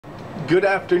Good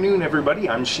afternoon, everybody.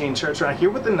 I'm Shane Chartrand here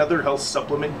with another health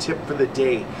supplement tip for the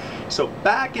day. So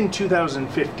back in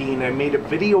 2015, I made a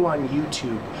video on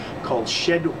YouTube called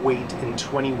Shed Weight in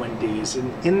 21 Days.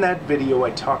 And in that video,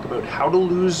 I talk about how to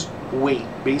lose weight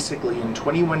basically in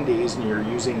 21 days, and you're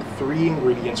using 3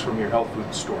 ingredients from your health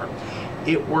food store.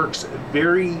 It works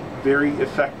very, very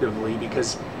effectively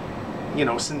because, you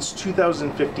know, since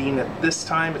 2015 at this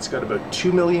time, it's got about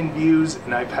 2 million views,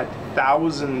 and I've had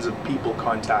thousands of people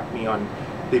contact me on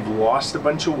they've lost a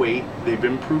bunch of weight, they've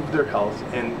improved their health,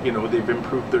 and you know, they've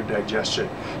improved their digestion.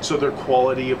 So their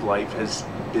quality of life has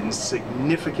been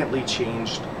significantly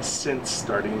changed since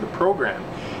starting the program.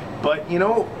 But you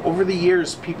know, over the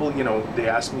years, people, you know, they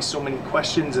ask me so many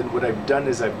questions, and what I've done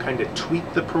is I've kind of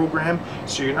tweaked the program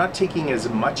so you're not taking as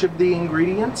much of the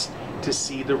ingredients to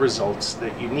see the results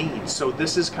that you need. So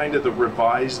this is kind of the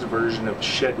revised version of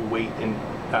Shed Weight in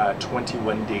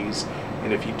 21 days.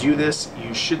 And if you do this,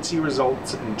 you should see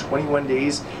results in 21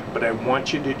 days, but I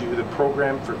want you to do the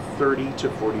program for 30 to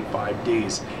 45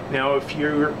 days. Now, if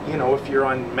you're, you know, if you're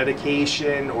on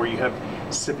medication or you have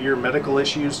severe medical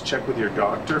issues, check with your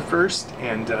doctor first,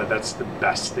 and that's the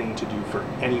best thing to do for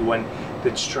anyone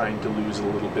that's trying to lose a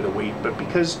little bit of weight. But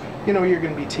because, you know, you're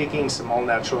going to be taking some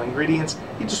all-natural ingredients,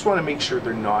 you just want to make sure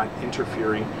they're not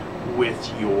interfering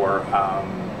with your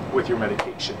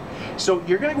medication. So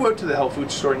you're going to go out to the health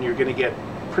food store and you're going to get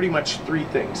pretty much 3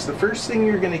 things. The first thing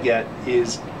you're going to get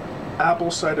is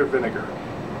apple cider vinegar.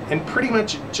 And pretty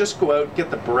much just go out,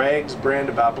 get the Bragg's brand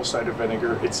of apple cider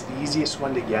vinegar. It's the easiest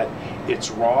one to get. It's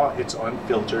raw, it's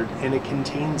unfiltered, and it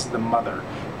contains the mother.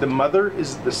 The mother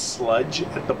is the sludge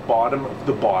at the bottom of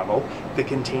the bottle that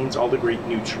contains all the great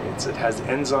nutrients. It has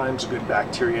enzymes, good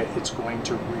bacteria. It's going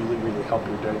to really, really help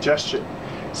your digestion.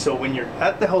 So when you're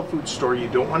at the health food store, you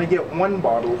don't want to get 1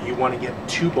 bottle, you want to get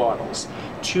 2 bottles.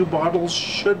 2 bottles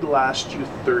should last you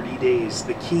 30 days.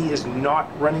 The key is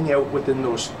not running out within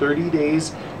those 30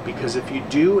 days, because if you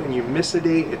do and you miss a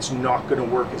day, it's not going to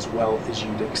work as well as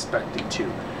you'd expect it to.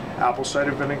 Apple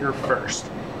cider vinegar first.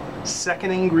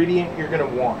 Second ingredient you're going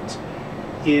to want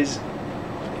is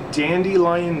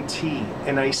dandelion tea,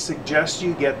 and I suggest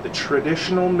you get the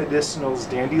traditional medicinals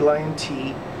dandelion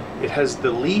tea. It has the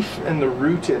leaf and the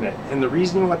root in it, and the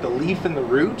reason you want the leaf and the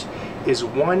root is,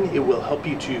 1, it will help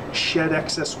you to shed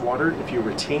excess water if you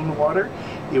retain water.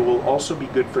 It will also be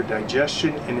good for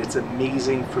digestion, and it's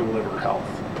amazing for liver health.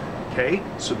 Okay,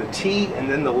 so the tea, and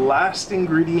then the last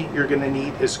ingredient you're going to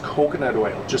need is coconut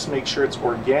oil. Just make sure it's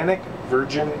organic,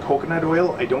 virgin coconut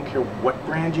oil. I don't care what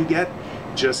brand you get,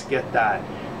 just get that.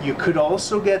 You could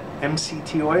also get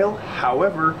MCT oil.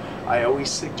 However, I always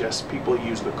suggest people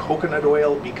use the coconut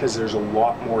oil because there's a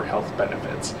lot more health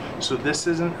benefits. So this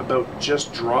isn't about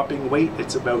just dropping weight,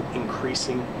 it's about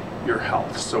increasing your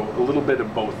health. So a little bit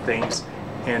of both things,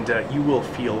 and you will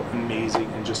feel amazing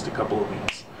in just a couple of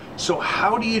weeks. So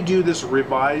how do you do this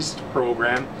revised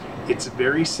program? It's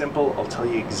very simple. I'll tell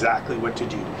you exactly what to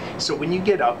do. So when you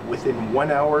get up, within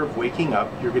 1 hour of waking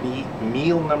up, you're going to eat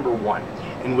meal number 1.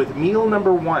 And with meal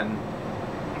number 1,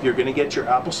 you're going to get your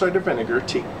apple cider vinegar,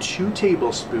 take 2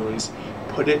 tablespoons,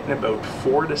 put it in about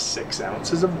 4 to 6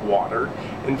 ounces of water,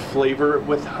 and flavor it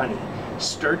with honey.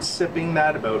 Start sipping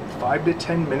that about 5 to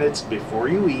 10 minutes before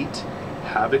you eat.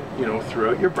 Have it, you know,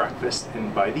 throughout your breakfast,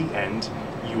 and by the end,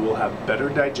 you will have better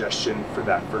digestion for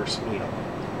that first meal.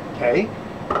 Okay?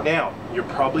 Now, you're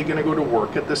probably going to go to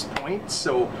work at this point,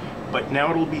 but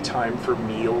now it'll be time for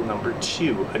meal number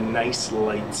 2, a nice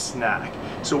light snack.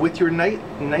 So with your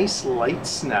nice light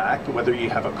snack, whether you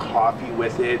have a coffee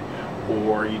with it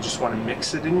or you just want to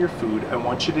mix it in your food, I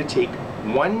want you to take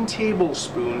 1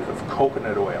 tablespoon of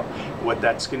coconut oil. What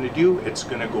that's going to do, it's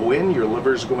going to go in, your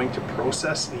liver is going to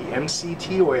process the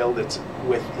MCT oil that's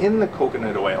within the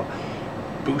coconut oil,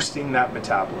 boosting that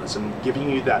metabolism, giving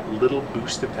you that little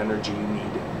boost of energy you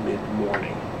need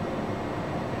mid-morning.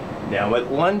 Now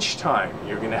at lunchtime,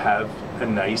 you're going to have a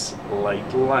nice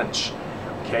light lunch.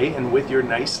 Okay, and with your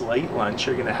nice light lunch,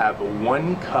 you're going to have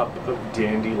 1 cup of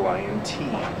dandelion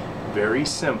tea. Very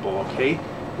simple, okay?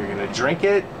 You're going to drink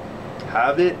it,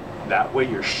 have it. That way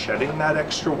you're shedding that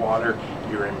extra water,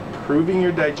 you're improving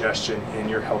your digestion, and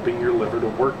you're helping your liver to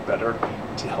work better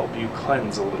to help you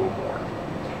cleanse a little more.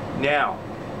 Now,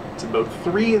 it's about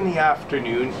 3 in the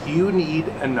afternoon, you need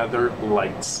another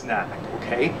light snack,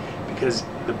 okay? Because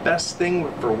the best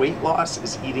thing for weight loss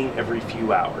is eating every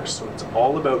few hours. So it's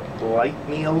all about light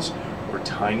meals or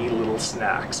tiny little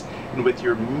snacks. And with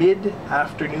your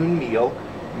mid-afternoon meal,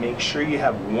 make sure you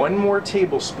have 1 more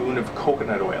tablespoon of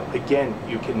coconut oil. Again,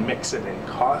 you can mix it in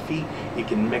coffee, you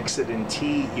can mix it in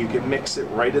tea, you can mix it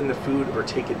right in the food, or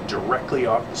take it directly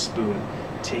off the spoon.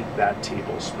 Take that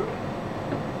tablespoon.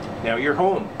 Now you're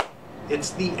home.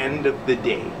 It's the end of the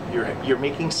day. You're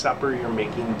making supper, you're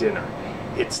making dinner.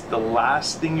 It's the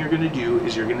last thing you're going to do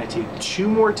is you're going to take 2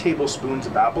 more tablespoons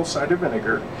of apple cider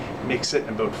vinegar, mix it in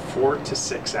about 4 to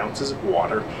 6 ounces of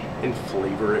water, and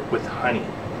flavor it with honey.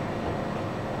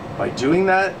 By doing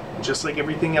that, just like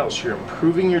everything else, you're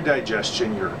improving your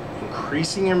digestion, you're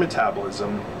increasing your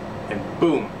metabolism, and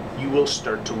boom, you will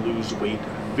start to lose weight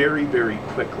very, very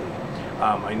quickly.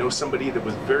 I know somebody that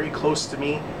was very close to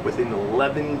me. Within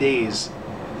 11 days,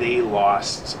 they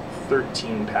lost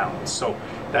 13 pounds. So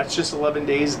that's just 11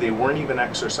 days. They weren't even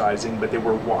exercising, but they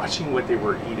were watching what they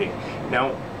were eating.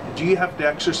 Now, do you have to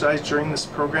exercise during this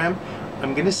program?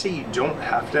 I'm going to say you don't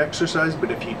have to exercise,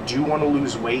 but if you do want to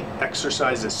lose weight,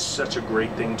 exercise is such a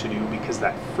great thing to do because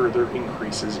that further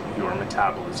increases your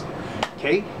metabolism.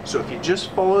 Okay, so if you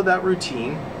just follow that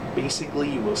routine, basically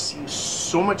you will see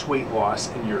so much weight loss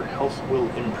and your health will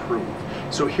improve.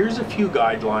 So here's a few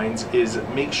guidelines: is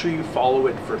make sure you follow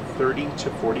it for 30 to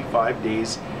 45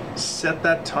 days. Set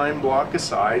that time block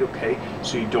aside, okay,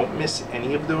 so you don't miss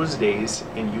any of those days,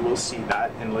 and you will see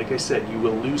that. And like I said, you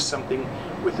will lose something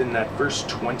within that first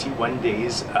 21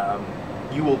 days.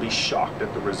 You will be shocked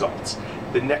at the results.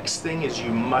 The next thing is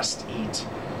you must eat.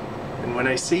 And when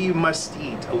I say you must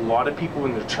eat, a lot of people,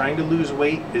 when they're trying to lose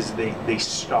weight, is they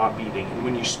stop eating. And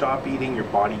when you stop eating, your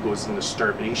body goes into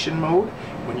starvation mode.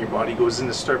 When your body goes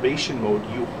into starvation mode,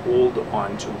 you hold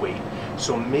on to weight.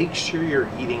 So make sure you're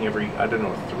eating every,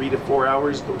 3 to 4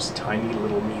 hours, those tiny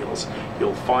little meals.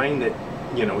 You'll find that,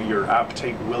 you know, your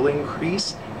appetite will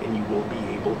increase and you will be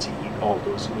able to eat all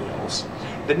those meals.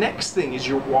 The next thing is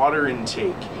your water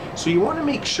intake. So you want to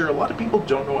make sure, a lot of people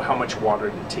don't know how much water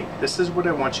to take. This is what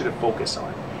I want you to focus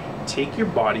on. Take your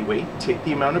body weight, take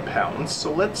the amount of pounds.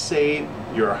 So let's say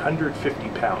you're 150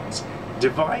 pounds.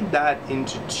 Divide that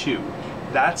into 2.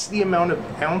 That's the amount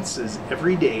of ounces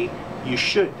every day you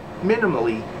should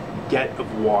minimally get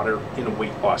of water in a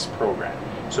weight loss program.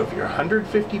 So if you're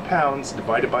 150 pounds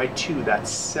divided by 2, that's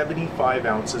 75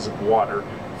 ounces of water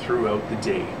throughout the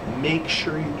day. Make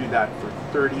sure you do that for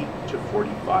 30 to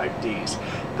 45 days.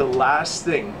 The last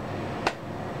thing,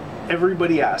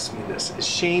 everybody asks me this, is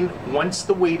Shane, once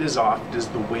the weight is off, does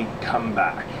the weight come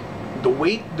back? The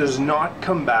weight does not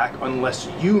come back unless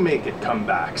you make it come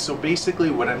back. So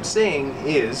basically what I'm saying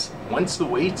is, once the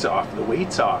weight's off, the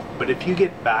weight's off. But if you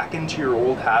get back into your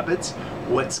old habits,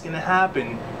 what's going to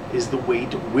happen is the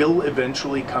weight will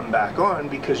eventually come back on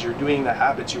because you're doing the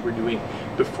habits you were doing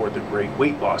before the Great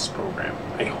Weight Loss Program.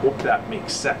 I hope that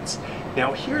makes sense.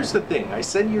 Now here's the thing. I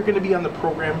said you're going to be on the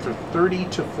program for 30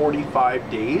 to 45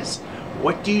 days.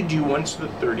 What do you do once the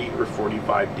 30 or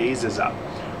 45 days is up?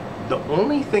 The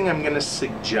only thing I'm going to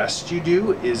suggest you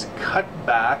do is cut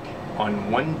back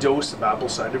on 1 dose of apple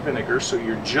cider vinegar. So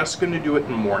you're just going to do it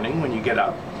in the morning when you get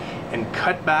up, and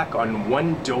cut back on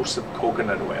 1 dose of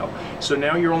coconut oil. So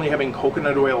now you're only having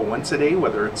coconut oil once a day,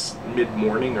 whether it's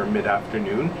mid-morning or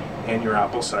mid-afternoon, and your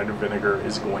apple cider vinegar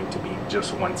is going to be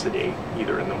just once a day,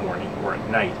 either in the morning or at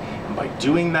night. And by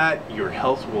doing that, your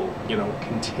health will,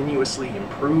 continuously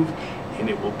improve, and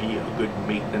it will be a good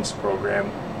maintenance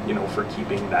program, for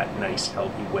keeping that nice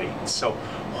healthy weight. So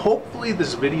hopefully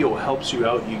this video helps you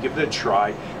out. You give it a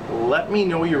try. Let me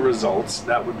know your results.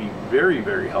 That would be very,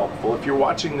 very helpful. If you're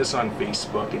watching this on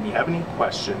Facebook and you have any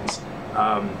questions,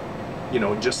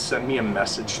 just send me a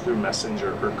message through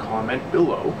Messenger or comment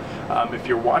below. If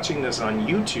you're watching this on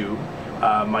YouTube,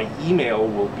 my email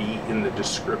will be in the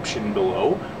description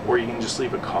below, or you can just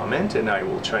leave a comment and I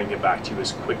will try and get back to you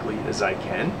as quickly as I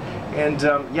can. And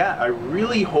yeah, I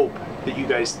really hope that you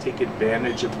guys take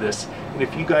advantage of this. And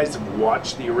if you guys have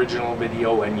watched the original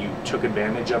video and you took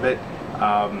advantage of it,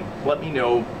 let me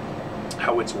know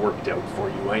how it's worked out for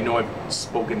you. I know I've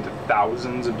spoken to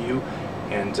thousands of you,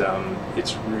 and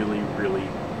it's really, really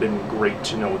been great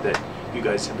to know that you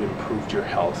guys have improved your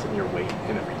health and your weight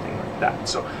and everything like that.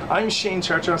 So I'm Shane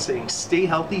Chartrand saying stay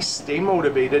healthy, stay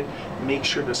motivated, make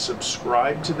sure to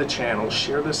subscribe to the channel,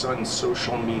 share this on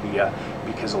social media,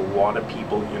 because a lot of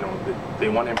people, they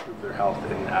want to improve their health,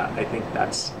 and I think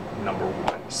that's number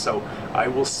 1. So I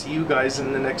will see you guys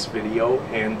in the next video,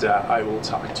 and I will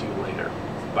talk to you later.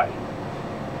 Bye.